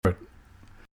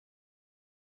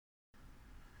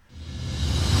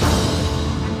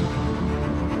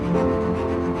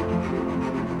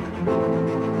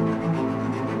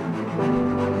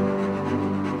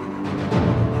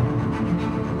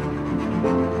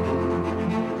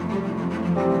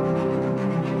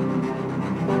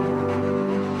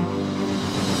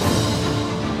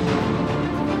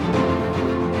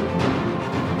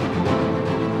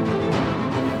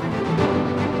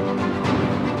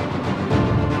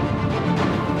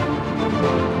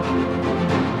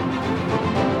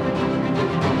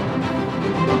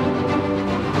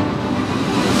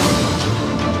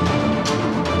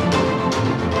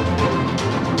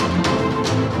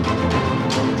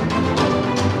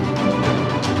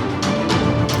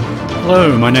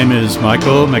Hello, my name is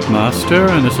Michael McMaster,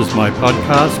 and this is my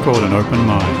podcast called An Open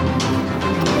Mind,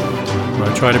 where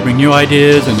I try to bring new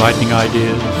ideas, enlightening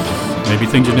ideas, maybe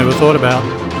things you've never thought about,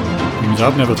 things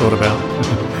I've never thought about,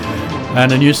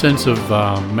 and a new sense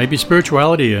of maybe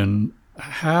spirituality and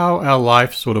how our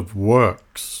life sort of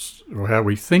works, or how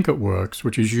we think it works,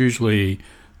 which is usually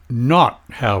not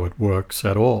how it works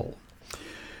at all.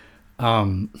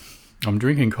 I'm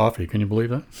drinking coffee, can you believe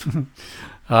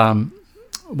that?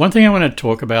 One thing I want to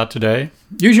talk about today,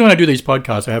 usually when I do these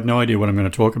podcasts, I have no idea what I'm going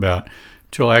to talk about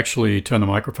until I actually turn the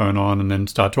microphone on and then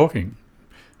start talking.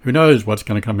 Who knows what's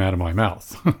going to come out of my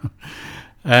mouth?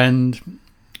 And,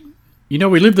 you know,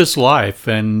 we live this life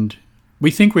and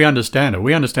we think we understand it.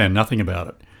 We understand nothing about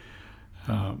it.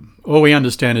 All we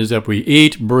understand is that we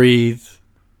eat, breathe,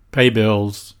 pay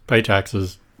bills, pay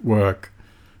taxes, work.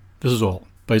 This is all,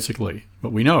 basically,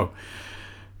 what we know.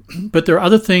 But there are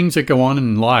other things that go on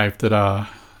in life that are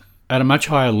at a much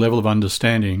higher level of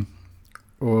understanding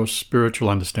or spiritual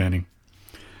understanding.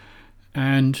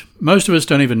 And most of us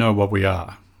don't even know what we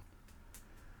are.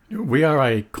 We are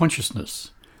a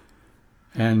consciousness.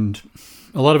 And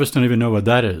a lot of us don't even know what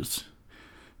that is.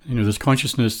 You know, this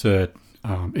consciousness that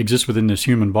exists within this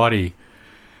human body,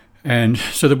 and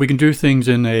so that we can do things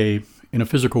in a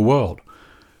physical world.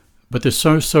 But there's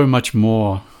so much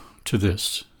more to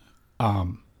this.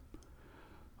 All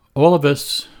of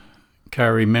us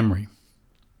carry memory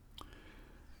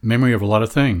of a lot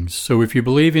of things. So if you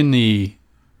believe in the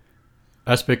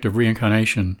aspect of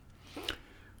reincarnation,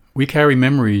 we carry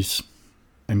memories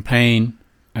and pain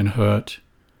and hurt,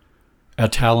 our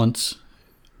talents,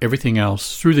 everything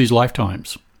else through these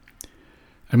lifetimes.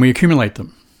 And we accumulate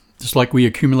them, just like we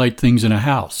accumulate things in a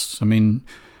house. I mean,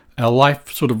 our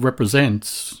life sort of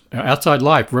represents, our outside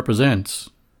life represents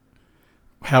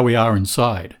how we are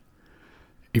inside.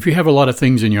 If you have a lot of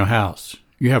things in your house,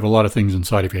 you have a lot of things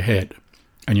inside of your head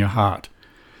and your heart.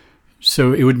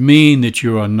 So it would mean that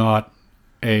you are not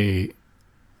a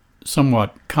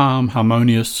somewhat calm,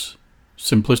 harmonious,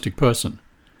 simplistic person,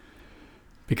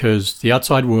 because the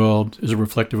outside world is a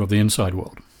reflective of the inside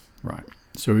world, right?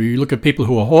 So you look at people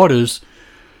who are hoarders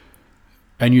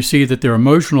and you see that their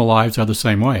emotional lives are the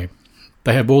same way.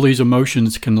 They have all these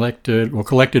emotions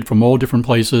collected from all different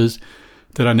places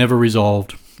that are never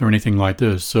resolved or anything like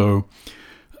this. So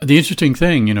the interesting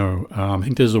thing, you know, I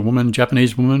think there's a woman,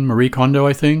 Japanese woman, Marie Kondo,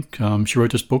 I think. She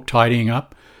wrote this book, Tidying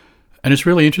Up. And it's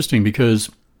really interesting because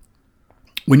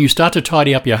when you start to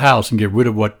tidy up your house and get rid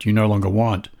of what you no longer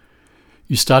want,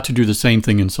 you start to do the same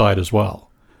thing inside as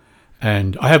well.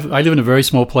 And I live in a very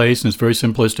small place and it's very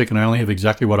simplistic and I only have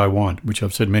exactly what I want, which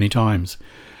I've said many times.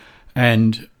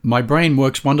 And my brain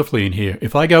works wonderfully in here.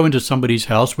 If I go into somebody's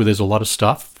house where there's a lot of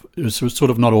stuff, it's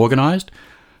sort of not organized,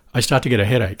 I start to get a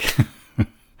headache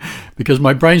because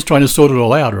my brain's trying to sort it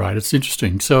all out, right? It's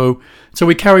interesting. So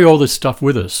we carry all this stuff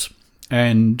with us,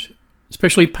 and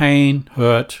especially pain,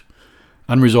 hurt,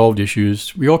 unresolved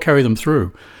issues, we all carry them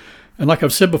through. And like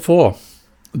I've said before,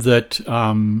 that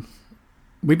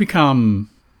we become,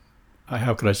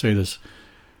 how could I say this?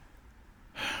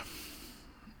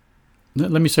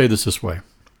 Let me say this way.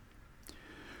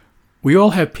 We all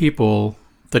have people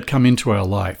that come into our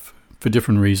life for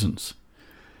different reasons.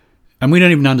 And we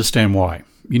don't even understand why.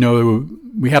 You know,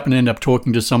 we happen to end up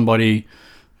talking to somebody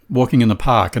walking in the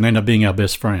park and end up being our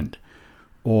best friend.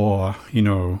 Or, you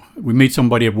know, we meet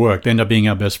somebody at work, they end up being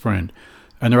our best friend.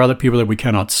 And there are other people that we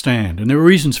cannot stand. And there are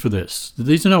reasons for this.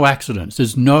 These are no accidents.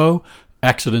 There's no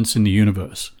accidents in the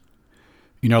universe.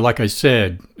 You know, like I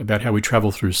said about how we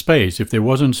travel through space, if there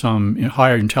wasn't some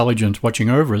higher intelligence watching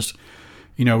over us,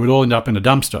 you know, we'd all end up in a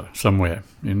dumpster somewhere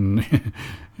in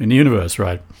the universe,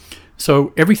 right?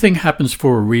 So everything happens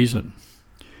for a reason.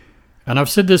 And I've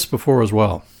said this before as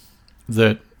well,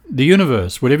 that the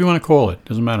universe, whatever you want to call it,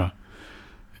 doesn't matter,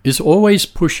 is always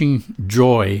pushing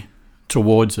joy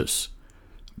towards us.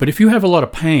 But if you have a lot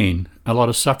of pain, a lot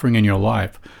of suffering in your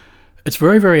life, it's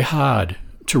very, very hard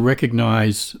to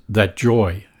recognize that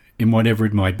joy in whatever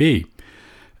it might be.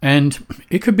 And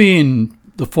it could be in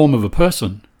the form of a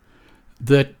person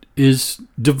that is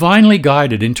divinely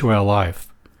guided into our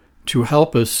life to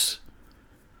help us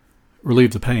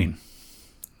relieve the pain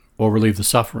or relieve the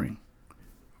suffering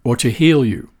or to heal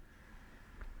you.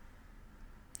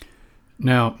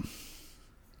 Now,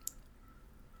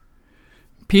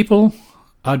 people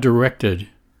are directed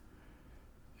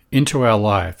into our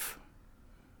life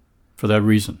for that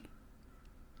reason,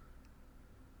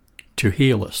 to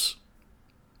heal us.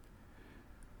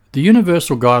 The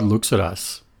universal God looks at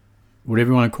us,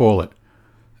 whatever you want to call it,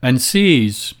 and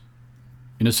sees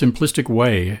in a simplistic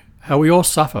way how we all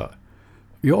suffer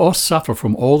You all suffer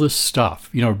from all this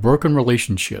stuff, broken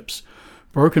relationships,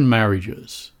 broken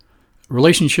marriages,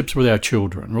 relationships with our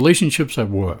children, relationships at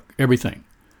work, everything.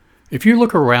 If you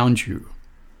look around you,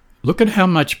 look at how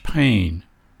much pain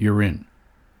you're in,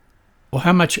 or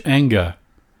how much anger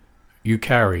you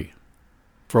carry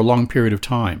for a long period of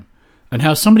time, and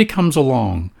how somebody comes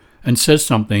along and says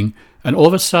something, and all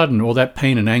of a sudden all that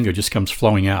pain and anger just comes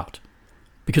flowing out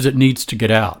because it needs to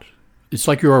get out. It's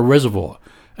like you're a reservoir,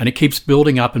 and it keeps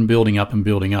building up and building up and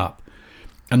building up.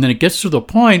 And then it gets to the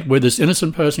point where this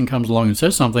innocent person comes along and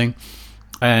says something,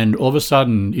 and all of a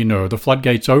sudden, the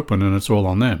floodgates open and it's all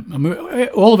on them. I mean,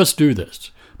 all of us do this.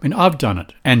 I mean, I've done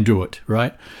it and do it,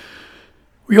 right?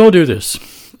 We all do this.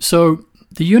 So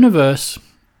the universe,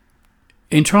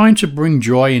 in trying to bring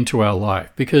joy into our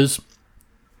life, because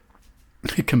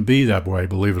it can be that way,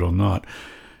 believe it or not,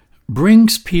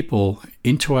 brings people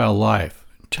into our life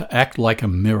to act like a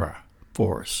mirror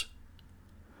for us.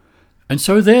 And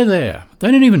so they're there.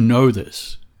 They don't even know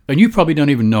this. And you probably don't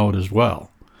even know it as well.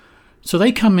 So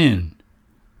they come in,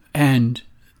 and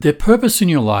their purpose in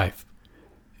your life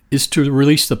is to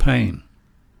release the pain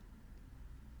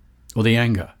or the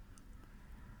anger.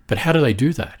 But how do they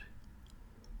do that?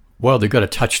 Well, they've got to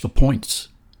touch the points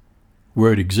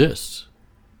where it exists.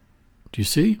 Do you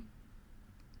see?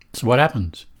 So what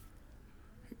happens?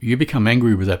 You become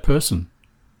angry with that person,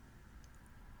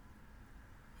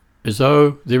 as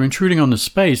though they're intruding on the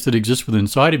space that exists within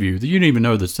inside of you that you don't even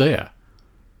know that's there.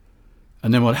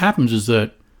 And then what happens is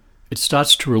that it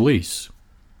starts to release.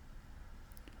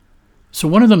 So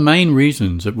one of the main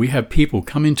reasons that we have people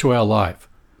come into our life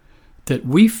that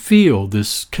we feel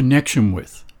this connection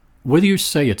with, whether you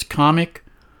say it's karmic,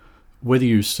 whether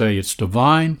you say it's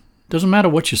divine, doesn't matter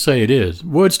what you say it is.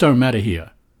 Words don't matter here.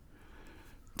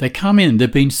 They come in,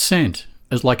 they've been sent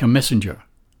as like a messenger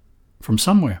from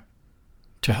somewhere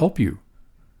to help you.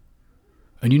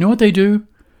 And you know what they do?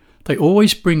 They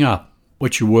always bring up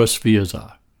what your worst fears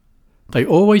are. They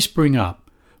always bring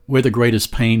up where the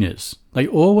greatest pain is. They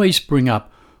always bring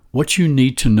up what you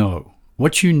need to know,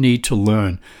 what you need to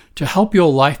learn to help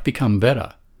your life become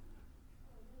better.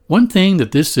 One thing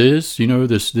that this is,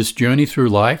 this journey through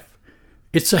life,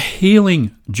 it's a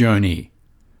healing journey.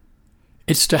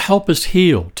 It's to help us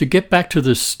heal, to get back to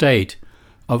this state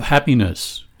of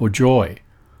happiness or joy,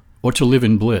 or to live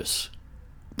in bliss.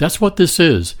 That's what this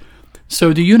is.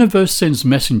 So the universe sends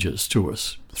messengers to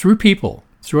us through people,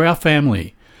 through our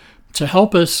family, to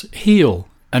help us heal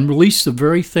and release the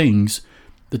very things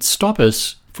that stop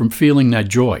us from feeling that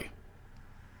joy.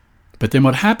 But then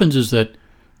what happens is that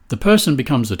the person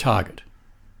becomes the target.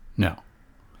 Now,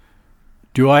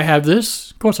 do I have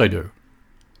this? Of course I do.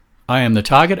 I am the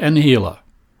target and the healer.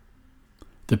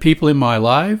 The people in my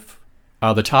life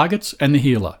are the targets and the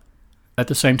healer at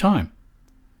the same time.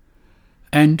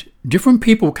 And different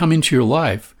people come into your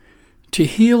life to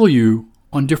heal you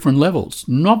on different levels.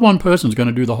 Not one person's going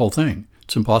to do the whole thing.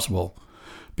 It's impossible.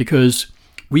 Because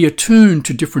we attune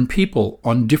to different people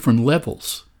on different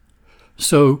levels.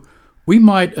 So we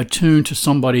might attune to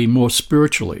somebody more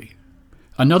spiritually.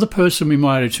 Another person, we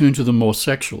might attune to them more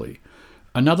sexually.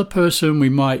 Another person, we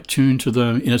might tune to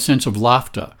them in a sense of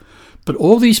laughter. But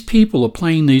all these people are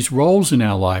playing these roles in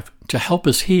our life to help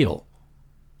us heal.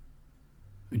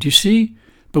 Do you see?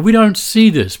 But we don't see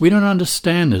this. We don't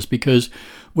understand this because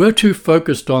we're too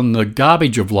focused on the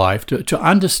garbage of life to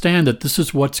understand that this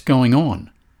is what's going on.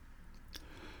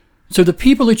 So the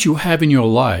people that you have in your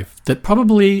life that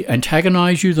probably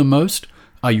antagonize you the most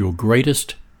are your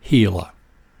greatest healer.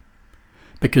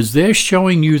 Because they're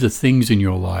showing you the things in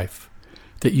your life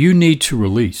that you need to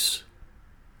release.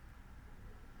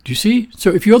 Do you see? So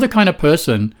if you're the kind of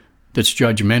person that's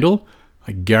judgmental,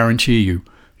 I guarantee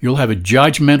you'll have a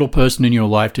judgmental person in your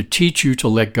life to teach you to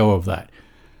let go of that.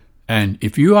 And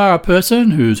if you are a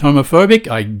person who's homophobic,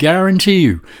 I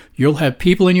guarantee you'll have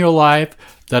people in your life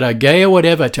that are gay or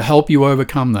whatever to help you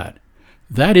overcome that.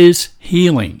 That is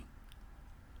healing.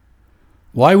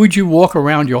 Why would you walk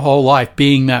around your whole life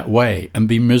being that way and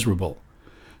be miserable?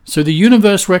 So the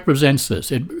universe represents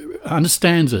this. It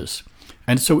understands this.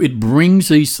 And so it brings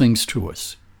these things to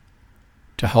us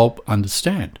to help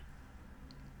understand.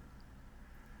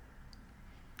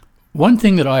 One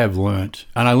thing that I have learned,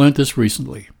 and I learned this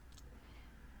recently,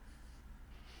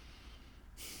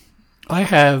 I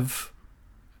have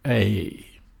a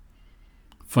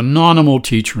phenomenal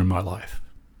teacher in my life.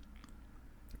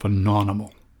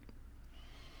 Phenomenal.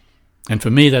 And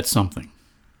for me, that's something.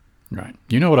 Right?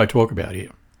 You know what I talk about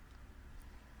here.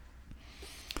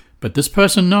 But this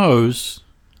person knows,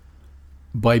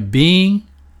 by being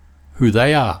who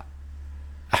they are,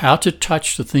 how to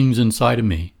touch the things inside of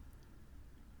me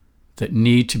that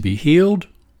need to be healed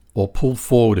or pulled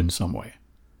forward in some way.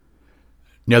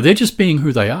 Now, they're just being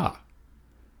who they are.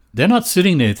 They're not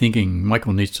sitting there thinking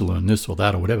Michael needs to learn this or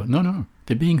that or whatever. No.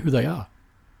 They're being who they are.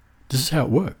 This is how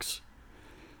it works.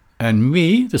 And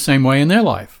me, the same way in their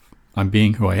life. I'm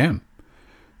being who I am.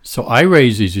 So I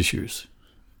raise these issues.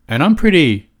 And I'm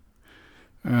pretty...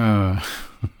 I'm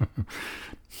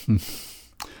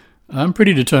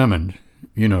pretty determined.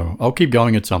 I'll keep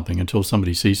going at something until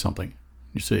somebody sees something,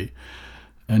 you see.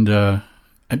 And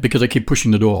because I keep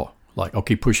pushing the door. Like, I'll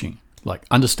keep pushing. Like,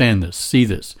 understand this, see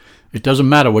this. It doesn't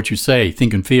matter what you say,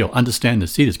 think and feel. Understand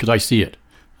this, see this, because I see it.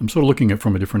 I'm sort of looking at it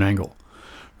from a different angle.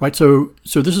 Right? So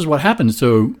this is what happens.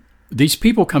 So these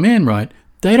people come in, right?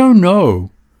 They don't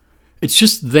know. It's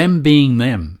just them being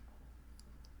them.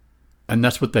 And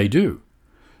that's what they do.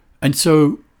 And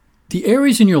so the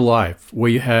areas in your life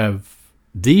where you have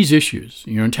these issues,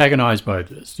 you're antagonized by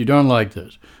this, you don't like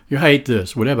this, you hate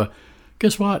this, whatever,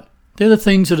 guess what? They're the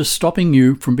things that are stopping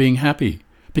you from being happy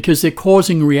because they're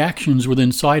causing reactions within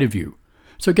inside of you.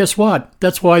 So guess what?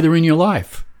 That's why they're in your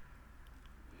life.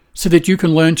 So that you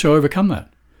can learn to overcome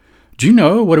that. Do you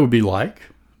know what it would be like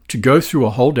to go through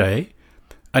a whole day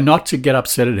and not to get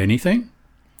upset at anything?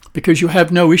 Because you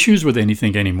have no issues with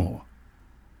anything anymore.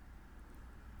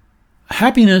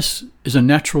 Happiness is a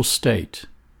natural state.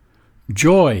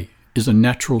 Joy is a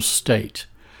natural state.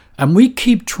 And we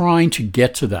keep trying to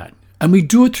get to that. And we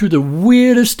do it through the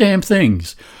weirdest damn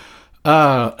things.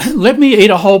 Let me eat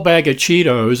a whole bag of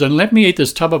Cheetos and let me eat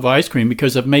this tub of ice cream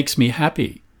because it makes me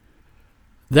happy.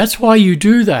 That's why you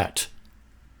do that.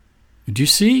 Do you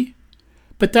see?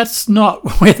 But that's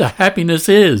not where the happiness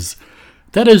is.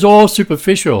 That is all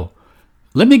superficial.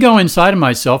 Let me go inside of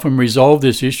myself and resolve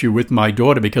this issue with my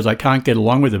daughter because I can't get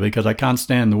along with her, because I can't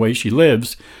stand the way she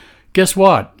lives. Guess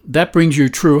what? That brings you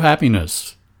true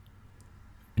happiness.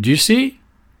 Do you see?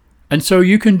 And so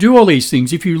you can do all these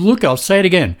things. If you look, I'll say it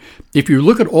again, if you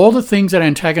look at all the things that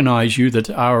antagonize you, that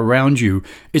are around you,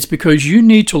 it's because you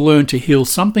need to learn to heal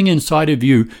something inside of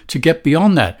you to get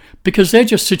beyond that, because they're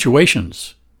just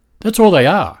situations. That's all they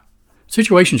are.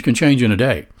 Situations can change in a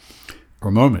day, or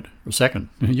a moment, or a second.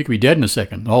 You could be dead in a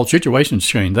second. The whole situation's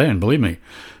changed then, believe me.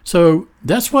 So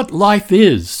that's what life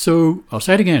is. So I'll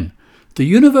say it again. The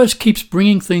universe keeps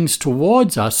bringing things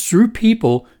towards us through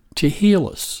people to heal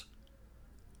us,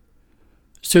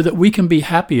 so that we can be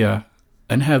happier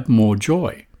and have more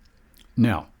joy.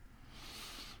 Now,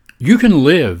 you can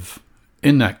live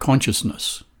in that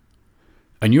consciousness,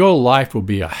 and your life will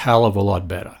be a hell of a lot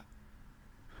better.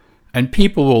 And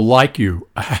people will like you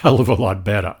a hell of a lot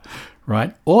better,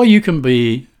 right? Or you can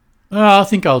be, I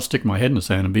think I'll stick my head in the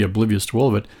sand and be oblivious to all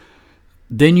of it.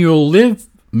 Then you'll live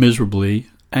miserably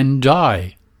and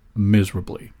die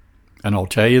miserably. And I'll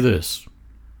tell you this,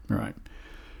 right?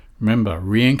 Remember,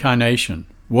 reincarnation.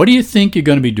 What do you think you're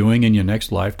going to be doing in your next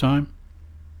lifetime?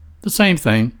 The same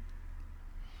thing.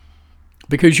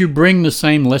 Because you bring the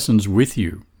same lessons with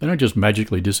you. They don't just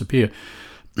magically disappear.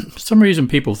 For some reason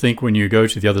people think when you go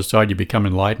to the other side you become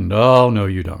enlightened. Oh, no,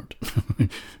 you don't.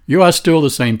 You are still the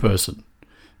same person.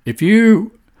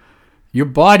 Your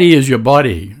body is your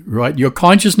body, right? Your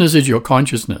consciousness is your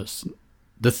consciousness.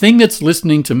 The thing that's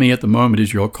listening to me at the moment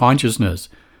is your consciousness,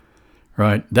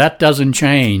 right? That doesn't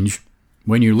change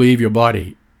when you leave your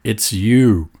body. It's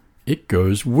you. It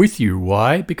goes with you.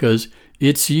 Why? Because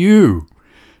it's you.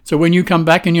 So when you come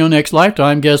back in your next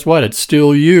lifetime, guess what? It's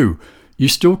still you. You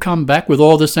still come back with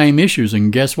all the same issues,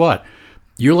 and guess what?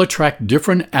 You'll attract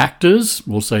different actors,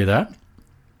 we'll say that,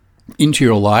 into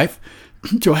your life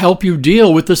to help you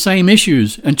deal with the same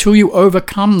issues until you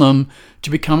overcome them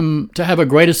to have a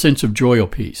greater sense of joy or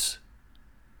peace.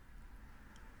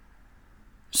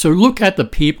 So look at the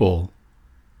people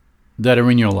that are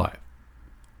in your life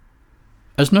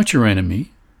as not your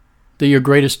enemy. They're your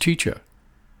greatest teacher.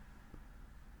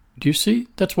 Do you see?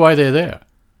 That's why they're there.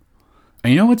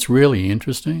 And you know what's really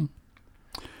interesting?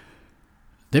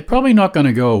 They're probably not going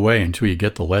to go away until you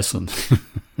get the lesson.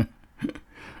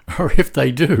 Or if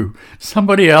they do,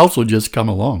 somebody else will just come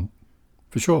along,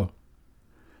 for sure.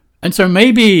 And so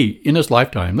maybe in this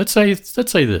lifetime, let's say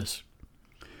this.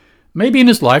 Maybe in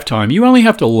this lifetime, you only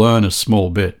have to learn a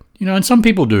small bit. And some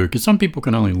people do, because some people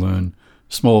can only learn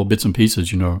small bits and pieces,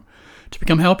 to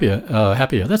become happier.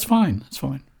 That's fine. That's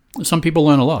fine. Some people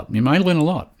learn a lot. You might learn a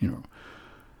lot,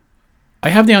 I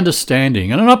have the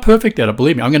understanding, and I'm not perfect at it,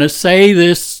 believe me. I'm going to say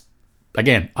this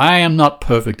again. I am not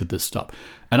perfect at this stuff.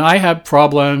 And I have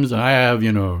problems, and I have,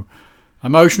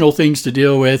 emotional things to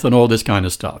deal with and all this kind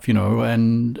of stuff,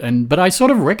 but I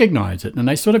sort of recognize it, and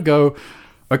I sort of go,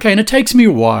 okay, and it takes me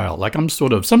a while. Like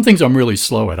some things I'm really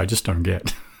slow at, I just don't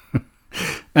get.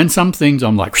 And some things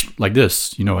I'm like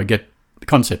this, I get the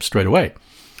concept straight away.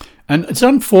 And it's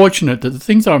unfortunate that the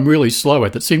things that I'm really slow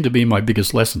at that seem to be my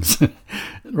biggest lessons,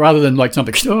 rather than like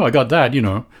something, I got that,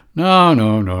 No.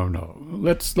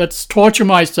 Let's torture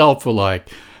myself for like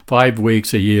 5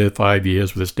 weeks, a year, 5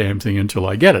 years with this damn thing until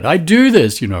I get it. I do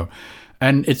this,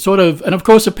 And it's sort of, and of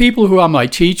course the people who are my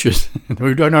teachers,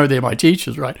 who don't know they're my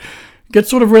teachers, right, get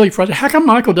sort of really frustrated. How come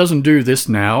Michael doesn't do this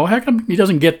now? How come he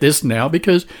doesn't get this now?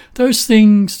 Because those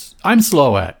things I'm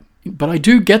slow at. But I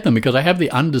do get them because I have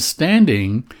the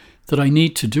understanding that I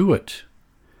need to do it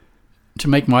to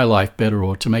make my life better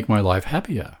or to make my life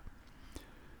happier.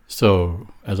 So,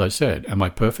 as I said, am I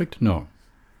perfect? No.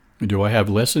 Do I have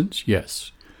lessons?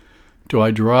 Yes. Do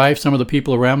I drive some of the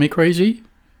people around me crazy?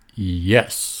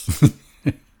 Yes.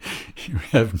 You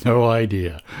have no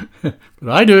idea. But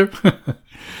I do.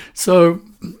 So,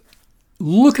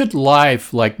 look at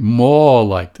life like more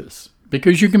like this,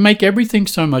 because you can make everything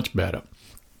so much better.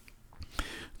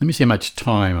 Let me see how much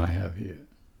time I have here.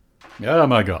 Oh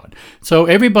my God. So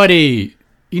everybody,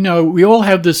 we all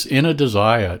have this inner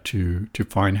desire to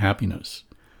find happiness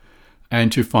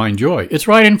and to find joy. It's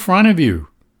right in front of you.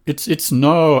 It's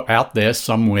no out there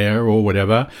somewhere or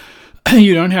whatever.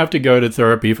 You don't have to go to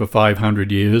therapy for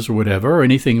 500 years or whatever or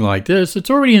anything like this. It's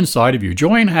already inside of you.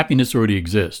 Joy and happiness already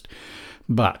exist.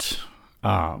 But,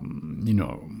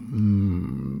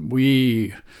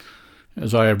 we,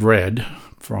 as I have read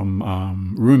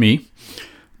from Rumi,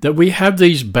 that we have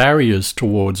these barriers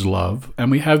towards love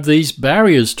and we have these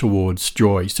barriers towards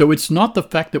joy. So it's not the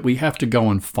fact that we have to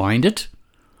go and find it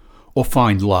or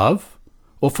find love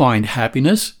or find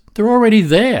happiness. They're already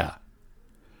there.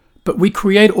 But we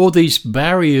create all these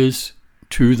barriers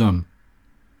to them.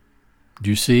 Do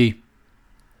you see?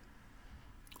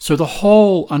 So the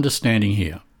whole understanding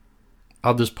here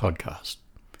of this podcast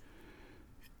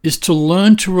is to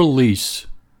learn to release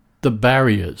the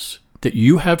barriers that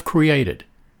you have created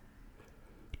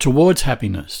towards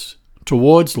happiness,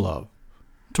 towards love,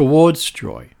 towards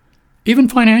joy, even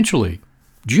financially.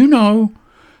 Do you know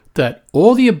that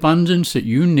all the abundance that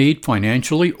you need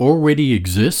financially already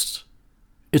exists?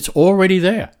 It's already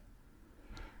there.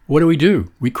 What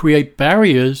do? We create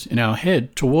barriers in our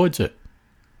head towards it.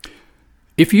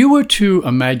 If you were to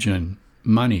imagine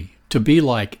money to be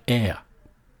like air,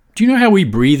 do you know how we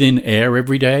breathe in air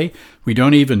every day? We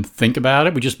don't even think about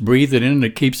it. We just breathe it in and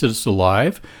it keeps us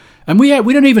alive. And we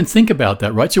don't even think about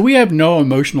that, right? So we have no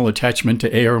emotional attachment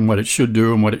to air and what it should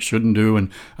do and what it shouldn't do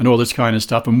and all this kind of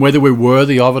stuff and whether we're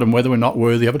worthy of it and whether we're not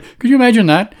worthy of it. Could you imagine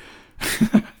that?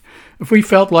 If we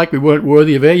felt like we weren't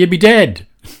worthy of air, you'd be dead.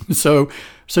 So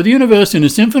the universe in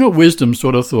its infinite wisdom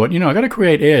sort of thought, I got to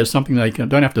create air, something they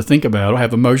don't have to think about or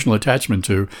have emotional attachment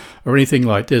to or anything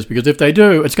like this, because if they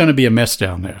do, it's going to be a mess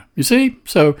down there. You see?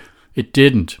 So it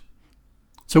didn't.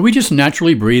 So we just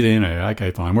naturally breathe in air. Okay,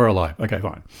 fine. We're alive. Okay,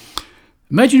 fine.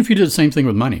 Imagine if you did the same thing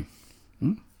with money.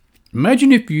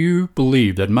 Imagine if you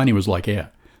believed that money was like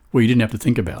air, where you didn't have to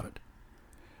think about it.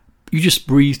 You just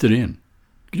breathed it in.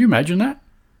 Could you imagine that?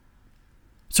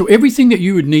 So everything that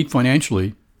you would need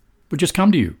financially would just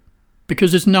come to you,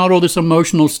 because it's not all this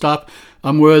emotional stuff.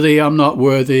 I'm worthy, I'm not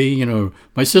worthy,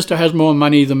 my sister has more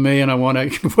money than me and I want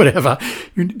to, whatever.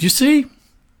 Do you see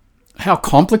how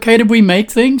complicated we make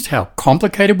things? How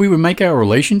complicated we would make our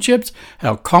relationships?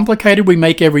 How complicated we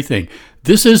make everything?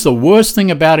 This is the worst thing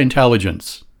about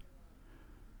intelligence.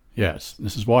 Yes,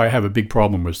 this is why I have a big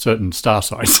problem with certain star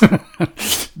signs,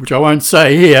 which I won't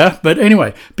say here. But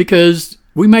anyway, because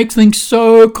we make things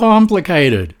so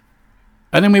complicated.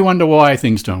 And then we wonder why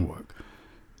things don't work.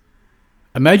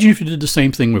 Imagine if you did the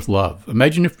same thing with love.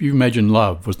 Imagine if you imagine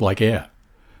love was like air,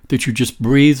 that you just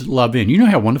breathe love in. You know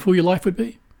how wonderful your life would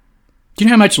be? Do you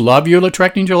know how much love you'll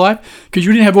attract into your life? Because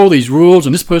you didn't have all these rules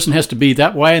and this person has to be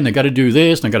that way and they've got to do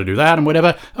this and they've got to do that and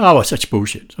whatever. Oh, it's such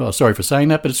bullshit. Oh, sorry for saying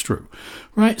that, but it's true.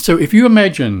 Right? So if you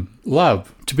imagine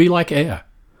love to be like air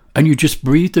and you just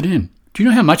breathed it in, do you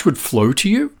know how much would flow to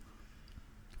you?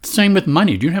 Same with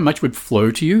money. Do you know how much would flow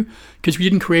to you? Because we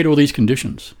didn't create all these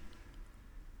conditions.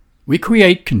 We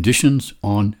create conditions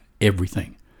on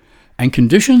everything. And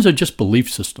conditions are just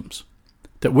belief systems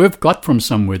that we've got from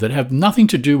somewhere that have nothing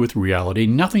to do with reality,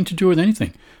 nothing to do with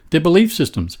anything. They're belief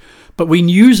systems. But we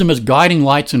use them as guiding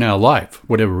lights in our life, for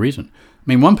whatever reason. I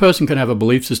mean, one person can have a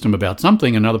belief system about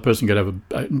something, another person could have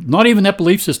not even that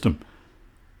belief system.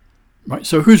 Right?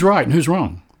 So who's right and who's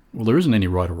wrong? Well, there isn't any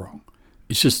right or wrong.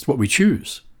 It's just what we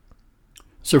choose.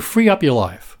 So free up your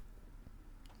life,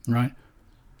 right?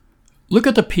 Look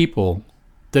at the people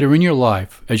that are in your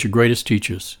life as your greatest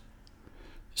teachers.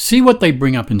 See what they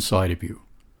bring up inside of you,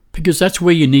 because that's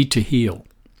where you need to heal.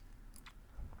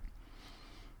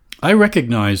 I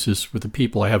recognize this with the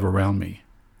people I have around me.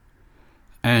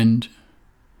 And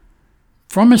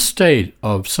from a state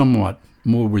of somewhat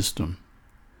more wisdom,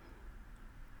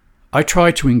 I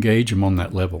try to engage them on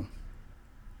that level,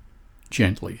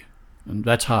 gently. And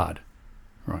that's hard,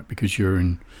 right? Because you're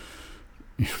in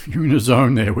a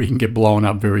zone there where you can get blown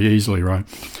up very easily, right?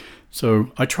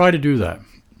 So I try to do that.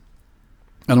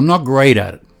 And I'm not great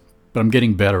at it, but I'm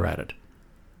getting better at it.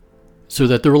 So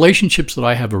that the relationships that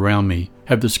I have around me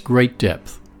have this great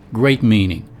depth, great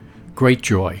meaning, great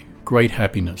joy, great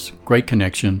happiness, great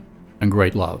connection, and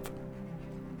great love.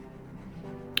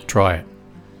 Try it.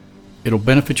 It'll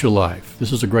benefit your life.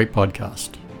 This is a great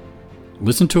podcast.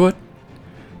 Listen to it,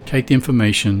 take the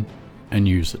information, and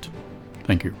use it.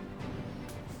 Thank you.